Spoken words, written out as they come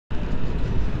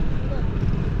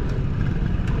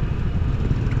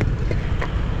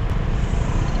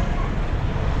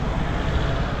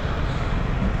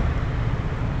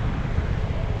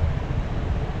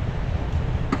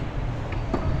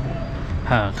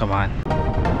Oh, come on.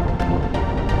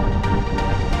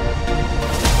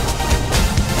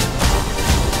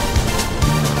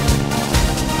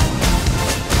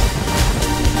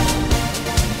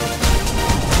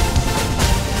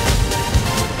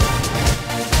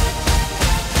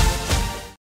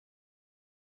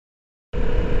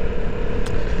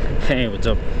 Hey, what's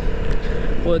up?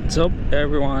 What's up,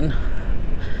 everyone?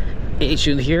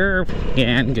 Asian here,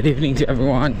 and good evening to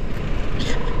everyone.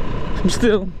 I'm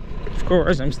still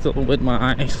with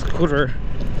my scooter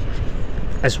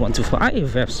S125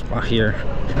 Vespa here.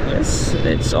 Yes,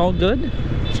 it's all good.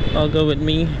 It's all good with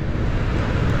me.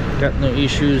 Got no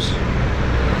issues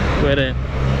with it.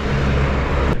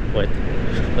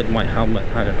 With my helmet,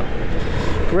 I don't know.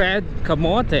 Red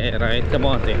kamote, right?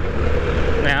 Kamote.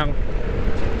 Now,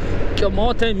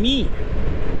 kamote me.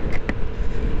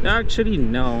 Actually,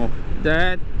 no.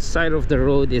 That side of the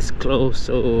road is closed,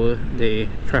 so the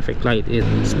traffic light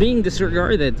is being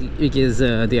disregarded because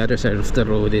the other side of the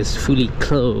road is fully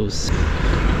closed.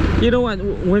 You know what?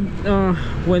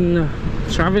 When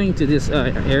traveling to this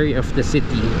area of the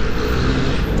city,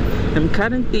 I'm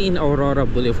currently in Aurora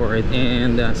Boulevard,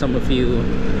 and some of you,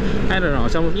 I don't know,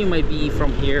 some of you might be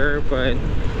from here, but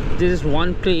this is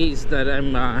one place that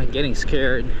I'm getting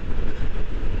scared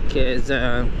because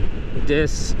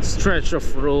this stretch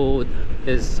of road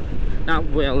is not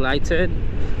well lighted.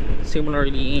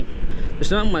 Similarly,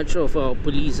 there's not much of a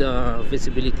police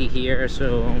visibility here,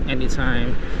 so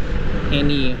anytime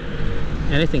anything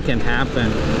can happen.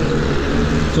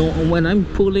 So when I'm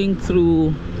pulling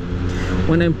through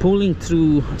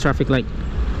traffic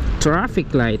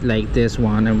light like this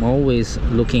one, I'm always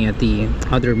looking at the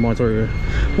other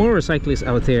motorcyclists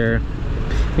out there,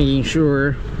 making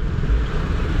sure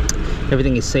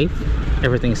everything is safe,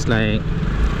 everything's like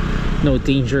no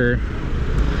danger.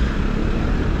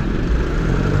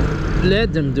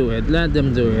 Let them do it.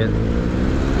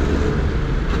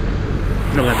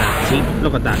 Look at that. See?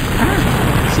 Look at that.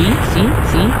 See?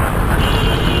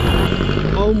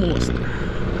 Almost.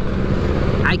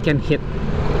 I can hit.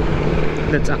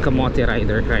 That's a kamote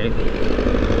rider, right?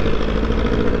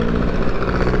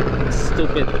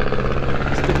 Stupid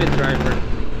driver.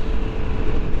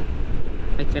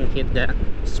 I can hit that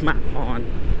smack on.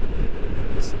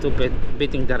 Stupid,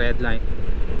 beating the red light.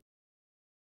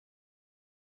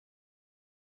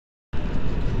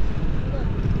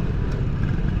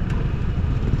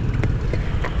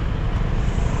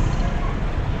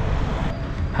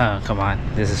 Oh, come on.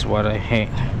 This is what I hate.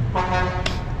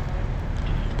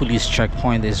 Police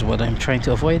checkpoint is what I'm trying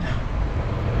to avoid.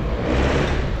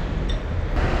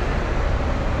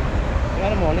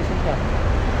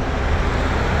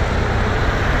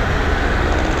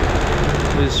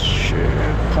 This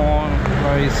checkpoint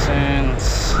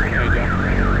license. There you go.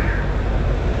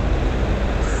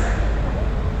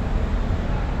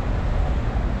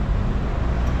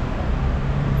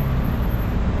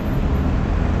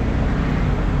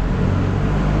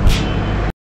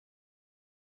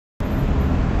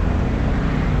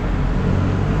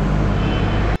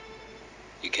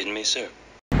 You kidding me, sir?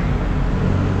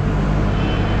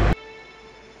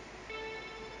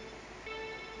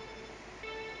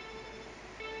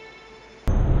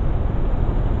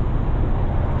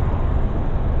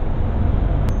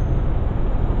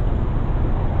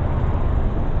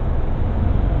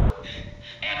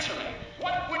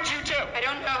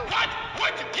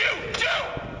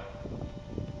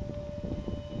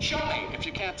 Show me, if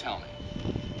you can't tell me.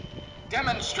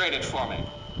 Demonstrate it for me.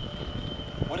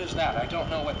 What is that? I don't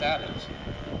know what that is.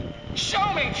 Show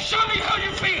me how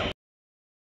you feel.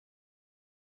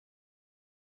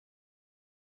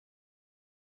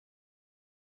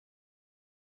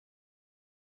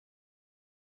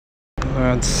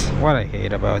 That's what I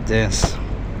hate about this.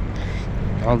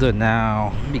 Although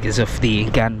now, because of the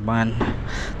gun ban,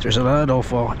 there's a lot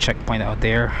of checkpoint out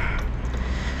there.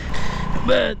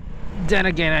 But then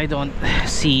again, I don't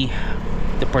see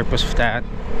the purpose of that.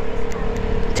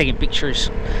 Taking pictures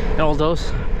and all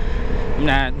those, I'm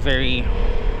not very,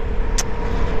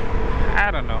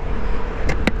 I don't know,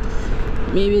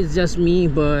 maybe it's just me,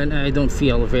 but I don't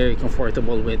feel very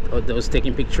comfortable with those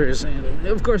taking pictures. And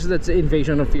of course, that's an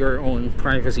invasion of your own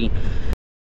privacy.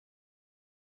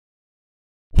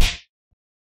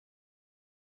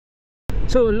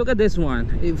 So look at this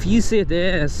one. If you see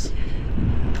this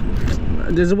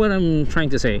is what I'm trying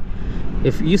to say.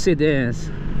 If you see this,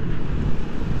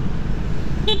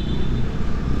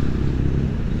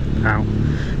 ow,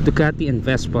 Ducati and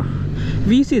Vespa.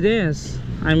 If you see this,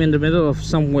 I'm in the middle of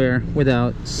somewhere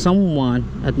without someone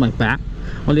at my back,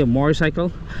 only a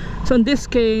motorcycle. So in this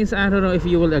case, I don't know if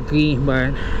you will agree,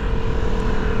 but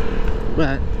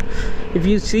if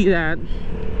you see that,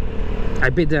 I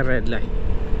beat the red light.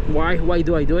 Why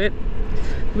do I do it?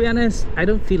 To be honest, I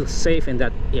don't feel safe in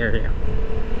that area.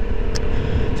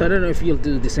 So I don't know if you'll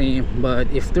do the same, but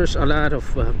if there's a lot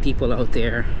of people out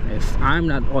there, if I'm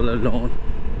not all alone,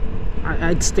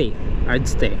 I'd stay.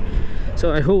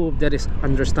 So I hope that is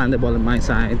understandable on my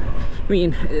side. I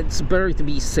mean, it's better to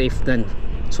be safe than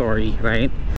sorry,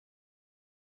 right?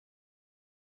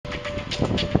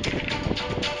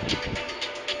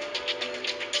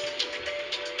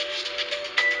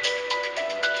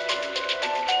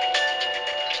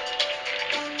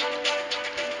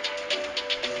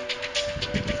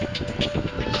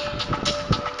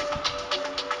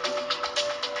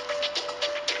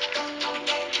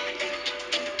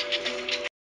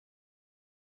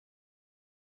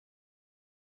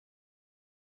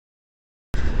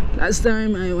 Last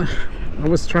time I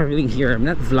was traveling here, I'm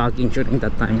not vlogging during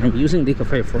that time, I'm using the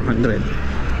Cafe 400.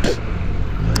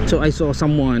 So I saw a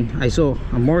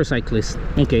motorcyclist,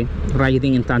 okay,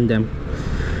 riding in tandem.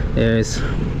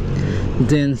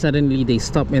 Then suddenly they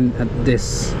stop at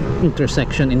this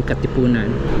intersection in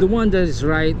Katipunan. The one that is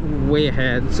right way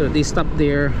ahead, so they stop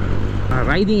there,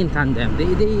 riding in tandem. They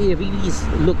really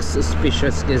look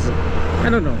suspicious, because I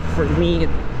don't know, for me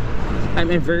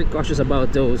I'm very cautious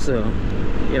about those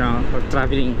you know,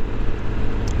 traveling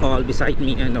all beside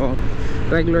me and all,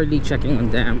 regularly checking on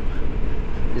them.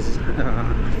 This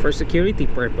for security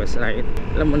purpose, right?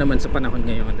 Alam mo naman sa panahon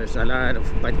ngayon, there's a lot of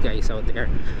bad guys out there.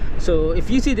 So if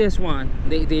you see this one,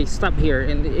 they stop here,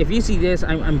 and if you see this,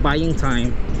 I'm buying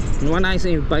time. And when I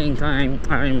say buying time,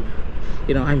 I'm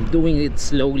doing it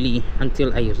slowly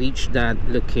until I reach that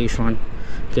location.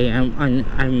 Okay, I'm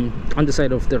on the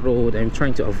side of the road. I'm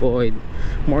trying to avoid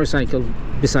motorcycle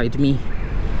beside me.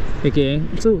 Okay,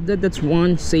 so that's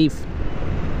one safe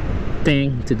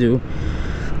thing to do.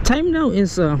 Time now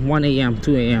is 1 a.m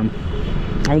 2 a.m,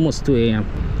 almost 2 a.m.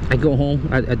 I go home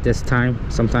at this time,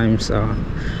 sometimes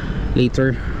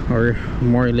later or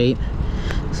more late.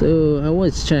 So I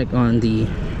always check on the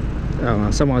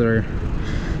some other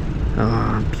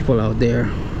people out there,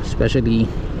 especially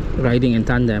riding in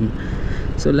tandem.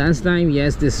 So last time,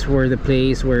 yes, this were the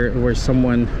place where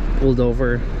someone pulled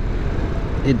over.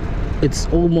 It's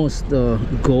almost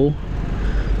go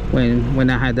when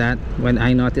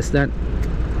I noticed that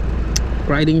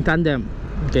riding tandem,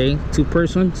 okay, 2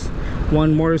 persons,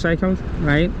 1 motorcycle,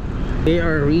 right? They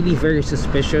are really very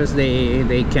suspicious.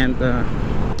 They can't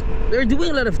they're doing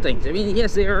a lot of things. I mean,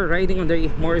 yes, they are riding on the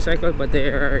motorcycle, but they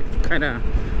are kind of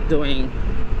doing,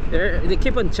 they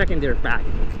keep on checking their bag.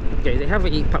 Okay, they have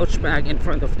a pouch bag in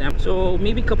front of them, so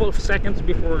maybe a couple of seconds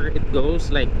before it goes,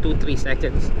 like 2-3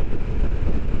 seconds,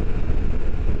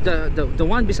 the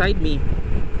one beside me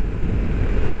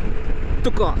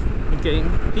took off. Okay,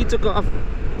 he took off,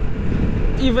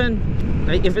 even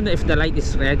if the light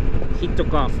is red, he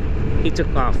took off.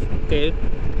 Okay,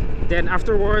 then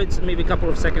afterwards, maybe a couple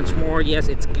of seconds more, yes,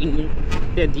 it's clean.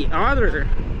 Then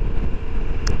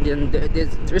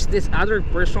there's this other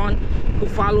person who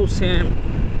follows him,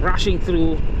 rushing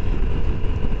through.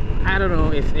 I don't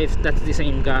know if that's the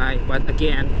same guy, but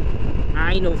again,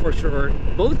 I know for sure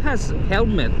both has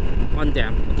helmet on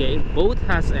them. Okay, both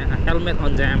has a helmet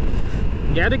on them.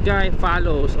 The other guy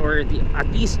follows, or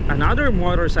at least another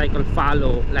motorcycle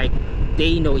follow, like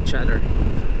they know each other.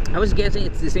 I was guessing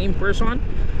it's the same person.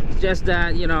 It's just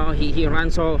that, you know, he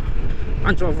runs over.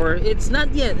 It's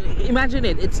not yet, imagine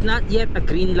it's not yet a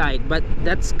green light, but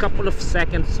that's a couple of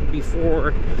seconds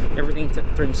before everything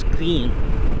turns green.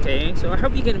 Okay, so I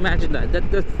hope you can imagine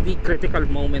that's the critical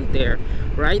moment there,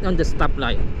 right on the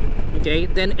stoplight. Okay,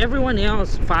 then everyone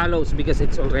else follows because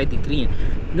it's already green.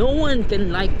 No one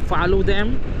can like follow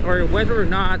them, or whether or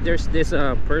not there's this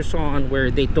person where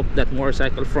they took that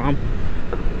motorcycle from.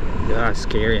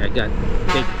 Scary. I got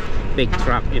big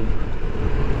truck in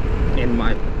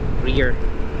my rear.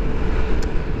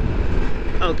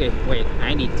 Okay, wait,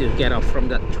 I need to get off from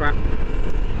that truck.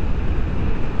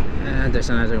 And there's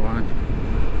another one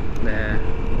there.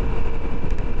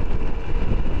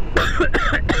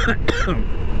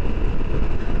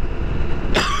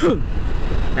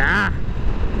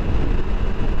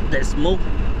 The smoke,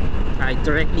 I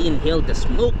directly inhaled the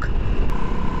smoke.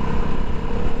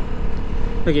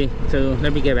 Okay, so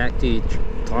let me get back to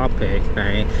topic.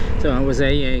 Right, so I was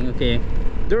saying, okay,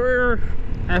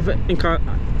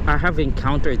 I have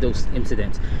encountered those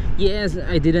incidents. Yes,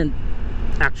 I didn't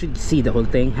actually see the whole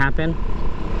thing happen,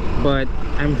 but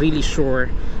I'm really sure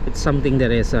it's something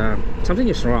that is something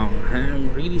is wrong.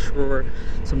 I'm really sure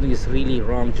something is really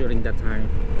wrong during that time.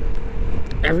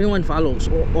 Everyone follows,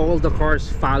 all the cars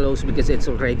follows because it's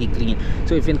already green.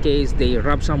 So if in case they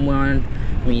rob someone,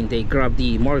 I mean, they grab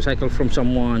the motorcycle from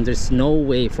someone. There's no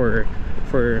way for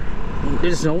the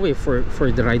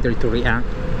rider to react,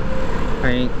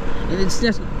 right? And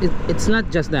it's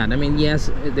not just that. I mean, yes,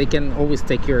 they can always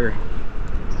take your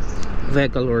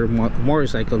vehicle or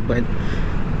motorcycle, but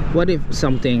what if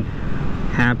something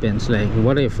happens? Like,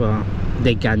 what if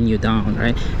they gun you down,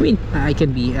 right? I mean, I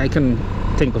can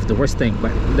think of the worst thing,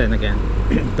 but then again,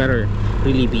 better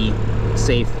really be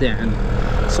safe than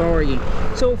sorry.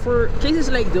 So for cases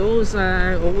like those,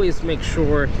 I always make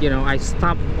sure, you know, I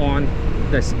stop on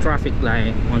this traffic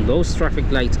light, on those traffic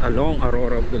lights along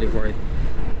Aurora Boulevard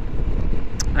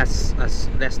as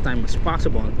less time as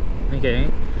possible. Okay,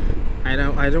 I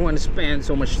don't want to spend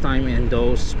so much time in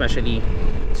those,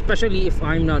 especially if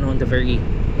I'm not on the very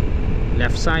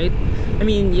left side. I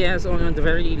mean, yes, on the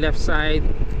very left side,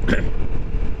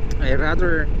 I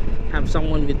rather have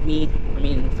someone with me. I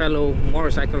mean, fellow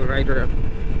motorcycle riders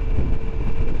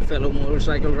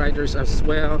as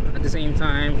well. At the same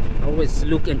time, always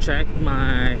look and check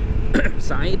my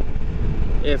side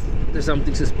if there's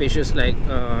something suspicious, like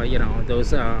you know,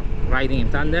 those riding in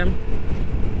tandem.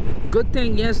 Good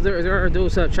thing, yes, there are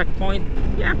those checkpoint.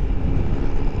 Yeah.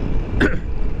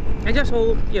 I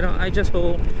just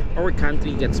hope our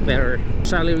country gets better.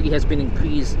 Salary has been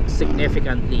increased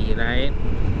significantly, right?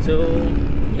 So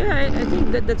yeah, I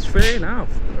think that's fair enough.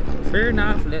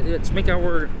 Let's make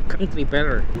our country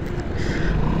better.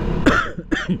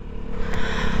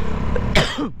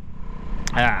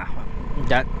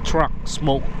 That truck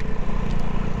smoke,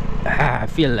 I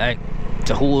feel like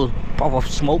the whole puff of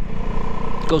smoke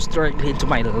goes directly into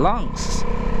my lungs.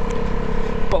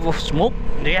 Puff of smoke,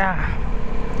 yeah.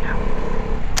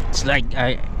 It's like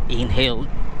I inhaled.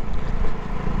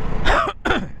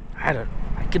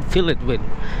 I can feel it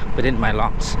within my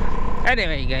lungs.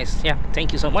 Anyway, guys, yeah,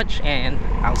 thank you so much, and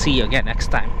I'll see you again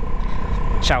next time.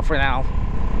 Ciao for now.